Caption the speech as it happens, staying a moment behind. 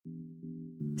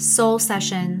Soul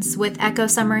Sessions with Echo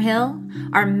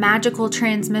Summerhill are magical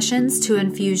transmissions to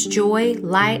infuse joy,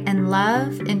 light, and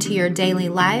love into your daily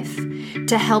life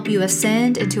to help you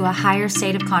ascend into a higher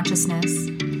state of consciousness.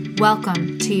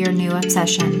 Welcome to your new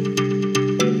obsession.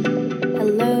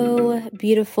 Hello,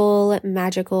 beautiful,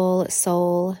 magical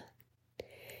soul.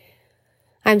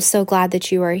 I'm so glad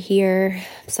that you are here.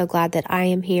 I'm so glad that I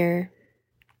am here.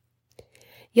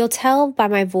 You'll tell by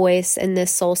my voice in this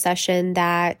soul session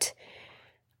that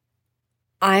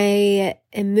I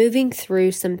am moving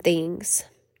through some things.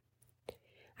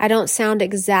 I don't sound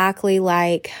exactly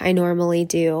like I normally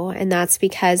do, and that's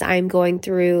because I'm going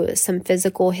through some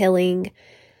physical healing,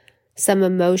 some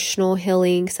emotional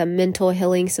healing, some mental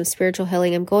healing, some spiritual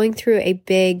healing. I'm going through a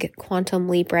big quantum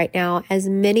leap right now, as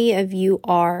many of you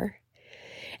are.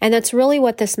 And that's really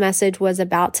what this message was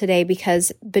about today,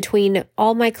 because between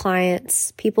all my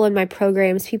clients, people in my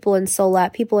programs, people in Soul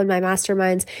Up, people in my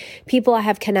masterminds, people I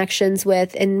have connections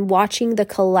with, and watching the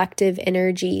collective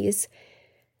energies,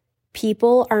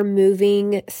 people are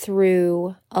moving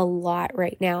through a lot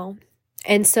right now.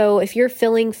 And so if you're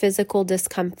feeling physical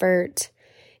discomfort,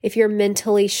 if you're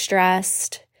mentally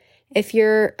stressed, if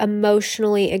you're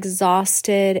emotionally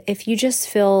exhausted, if you just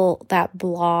feel that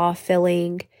blah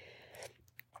feeling,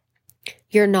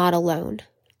 you're not alone.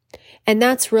 And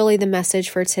that's really the message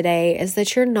for today, is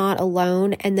that you're not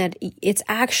alone and that it's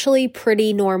actually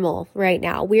pretty normal right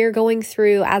now. We are going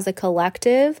through as a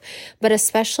collective, but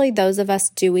especially those of us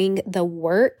doing the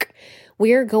work,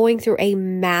 we are going through a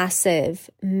massive,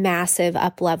 massive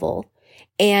up level.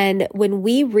 And when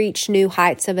we reach new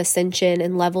heights of ascension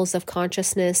and levels of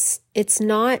consciousness, it's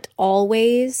not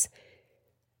always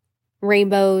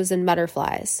rainbows and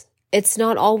butterflies. It's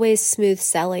not always smooth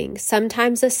sailing.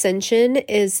 Sometimes ascension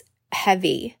is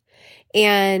heavy,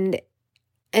 and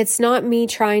it's not me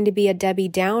trying to be a Debbie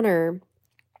Downer,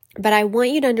 but I want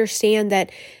you to understand that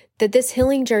this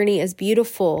healing journey is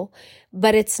beautiful,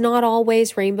 but it's not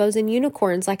always rainbows and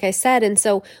unicorns, like I said. And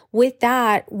so with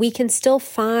that, we can still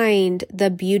find the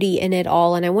beauty in it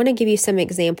all. And I want to give you some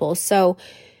examples. So,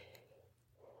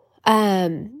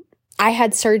 I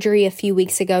had surgery a few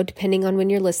weeks ago, depending on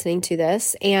when you're listening to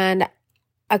this. And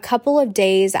a couple of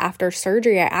days after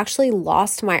surgery, I actually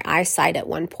lost my eyesight at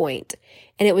one point,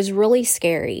 and it was really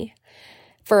scary.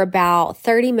 For about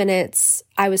 30 minutes,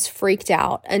 I was freaked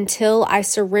out until I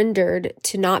surrendered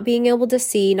to not being able to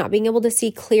see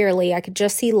clearly. I could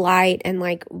just see light and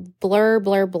like blur,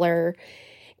 blur, blur.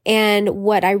 And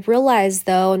what I realized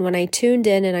though, and when I tuned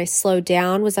in and I slowed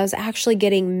down, was I was actually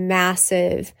getting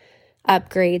massive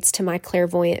upgrades to my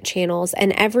clairvoyant channels.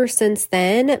 And ever since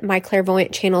then, my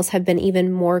clairvoyant channels have been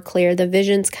even more clear. The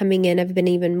visions coming in have been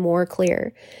even more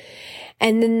clear.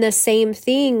 And then the same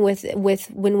thing with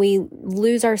when we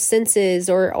lose our senses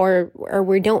or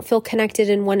we don't feel connected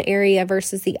in one area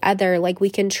versus the other, like we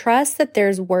can trust that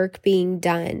there's work being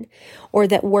done or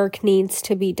that work needs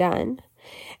to be done.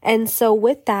 And so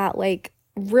with that, like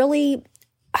really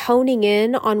honing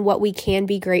in on what we can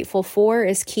be grateful for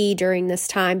is key during this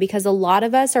time, because a lot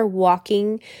of us are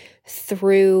walking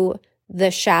through the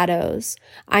shadows.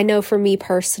 I know for me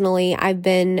personally, I've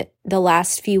been the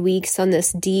last few weeks on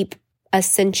this deep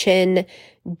ascension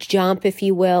jump, if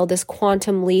you will, this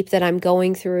quantum leap that I'm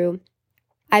going through.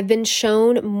 I've been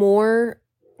shown more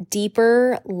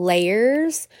deeper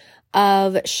layers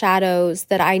of shadows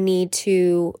that I need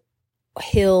to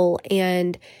heal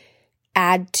and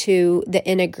add to the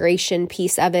integration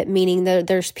piece of it, meaning that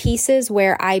there's pieces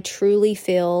where I truly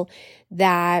feel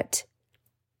that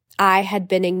I had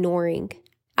been ignoring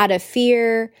out of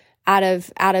fear, out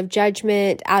of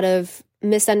judgment, out of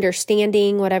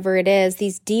misunderstanding, whatever it is,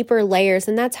 these deeper layers.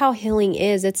 And that's how healing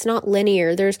is. It's not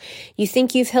linear. You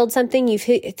think you've healed something,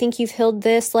 think you've healed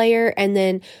this layer, and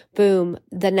then boom,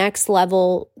 the next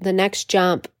level, the next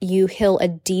jump, you heal a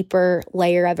deeper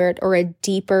layer of it, or a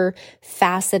deeper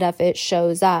facet of it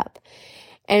shows up.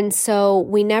 And so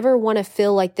we never want to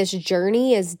feel like this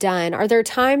journey is done. Are there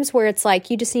times where it's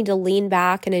like you just need to lean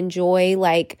back and enjoy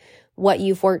like what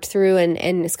you've worked through, and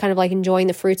it's kind of like enjoying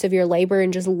the fruits of your labor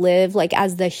and just live like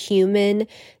as the human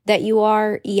that you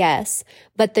are? Yes.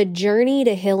 But the journey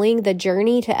to healing, the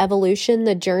journey to evolution,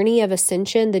 the journey of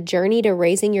ascension, the journey to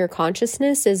raising your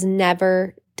consciousness is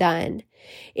never done.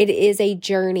 It is a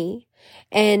journey.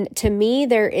 And to me,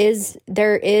 there is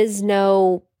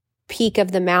no peak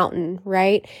of the mountain,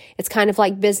 right? It's kind of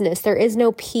like business. There is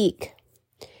no peak.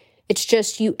 It's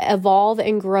just you evolve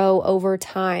and grow over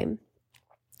time.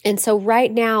 And so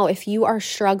right now, if you are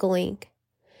struggling,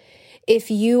 if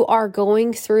you are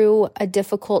going through a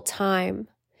difficult time,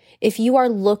 if you are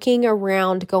looking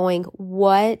around going,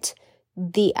 what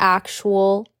the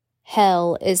actual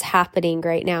hell is happening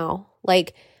right now.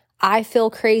 Like, I feel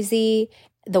crazy.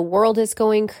 The world is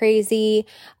going crazy.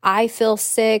 I feel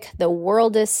sick. The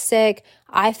world is sick.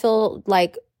 I feel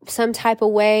like some type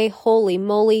of way. Holy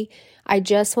moly. I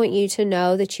just want you to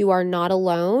know that you are not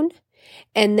alone,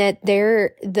 and that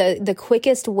the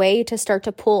quickest way to start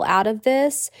to pull out of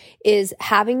this is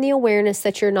having the awareness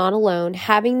that you're not alone,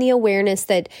 having the awareness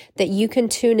that you can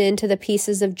tune into the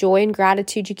pieces of joy and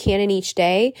gratitude you can in each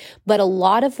day. But a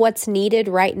lot of what's needed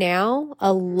right now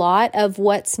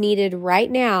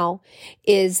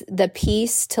is the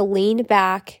peace to lean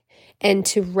back and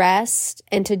to rest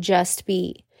and to just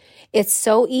be. It's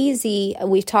so easy.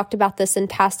 We've talked about this in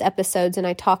past episodes, and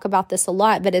I talk about this a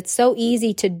lot, but it's so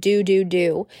easy to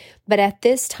do. But at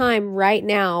this time right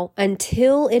now,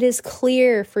 until it is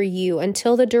clear for you,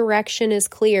 until the direction is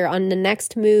clear on the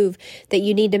next move that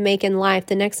you need to make in life,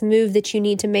 the next move that you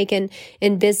need to make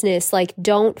in business, like,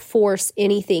 don't force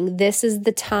anything. This is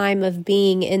the time of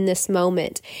being in this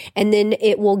moment. And then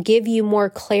it will give you more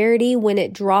clarity when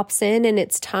it drops in and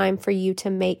it's time for you to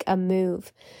make a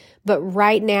move. But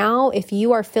right now, if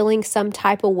you are feeling some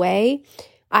type of way,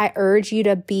 I urge you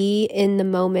to be in the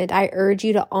moment. I urge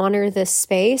you to honor this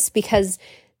space, because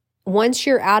once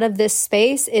you're out of this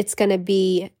space, it's going to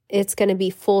be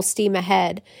full steam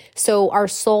ahead. So our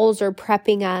souls are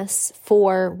prepping us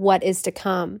for what is to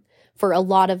come for a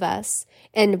lot of us.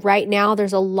 And right now,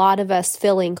 there's a lot of us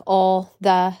feeling all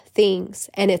the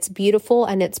things, and it's beautiful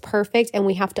and it's perfect, and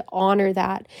we have to honor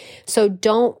that. So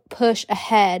don't push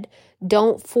ahead.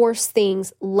 Don't force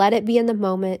things. Let it be in the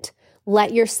moment.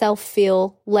 Let yourself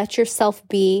feel. Let yourself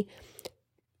be.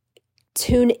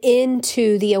 Tune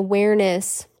into the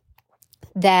awareness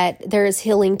that there is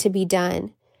healing to be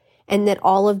done, and that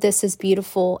all of this is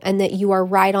beautiful, and that you are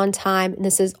right on time. And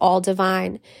this is all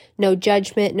divine. No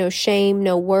judgment, no shame,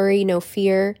 no worry, no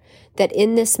fear. That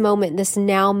in this moment, this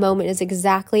now moment is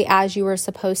exactly as you are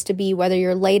supposed to be, whether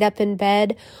you're laid up in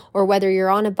bed, or whether you're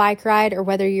on a bike ride, or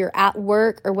whether you're at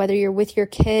work, or whether you're with your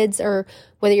kids, or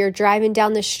whether you're driving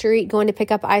down the street going to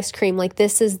pick up ice cream. Like,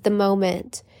 this is the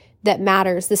moment that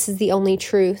matters. This is the only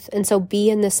truth. And so be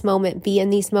in this moment, be in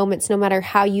these moments, no matter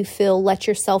how you feel. Let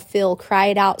yourself feel, cry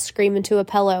it out, scream into a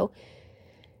pillow.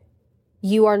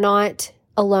 You are not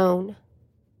alone.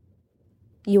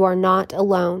 You are not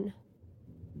alone.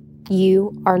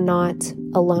 You are not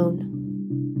alone.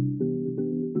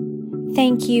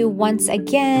 Thank you once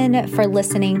again for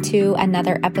listening to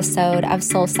another episode of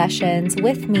Soul Sessions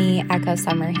with me, Echo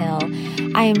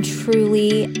Summerhill. I am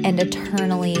truly and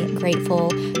eternally grateful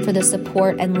for the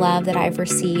support and love that I've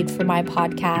received for my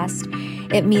podcast.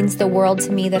 It means the world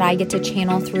to me that I get to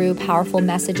channel through powerful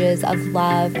messages of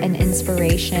love and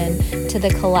inspiration to the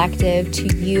collective,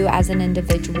 to you as an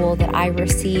individual, that I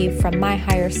receive from my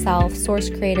higher self, Source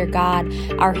Creator God,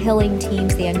 our healing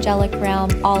teams, the angelic realm,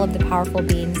 all of the powerful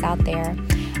beings out there.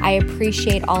 I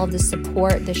appreciate all of the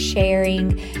support, the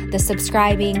sharing, the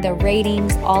subscribing, the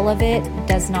ratings. All of it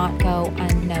does not go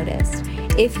unnoticed.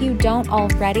 If you don't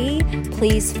already,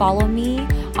 please follow me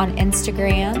on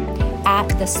Instagram at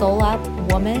The Soul Up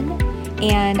Woman.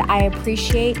 And I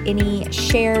appreciate any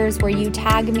shares where you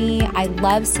tag me. I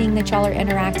love seeing that y'all are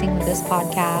interacting with this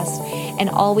podcast. And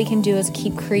all we can do is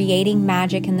keep creating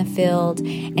magic in the field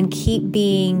and keep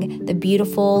being the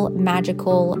beautiful,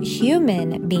 magical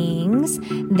human beings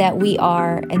that we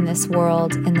are in this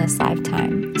world, in this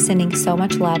lifetime. Sending so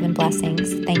much love and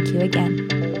blessings. Thank you again.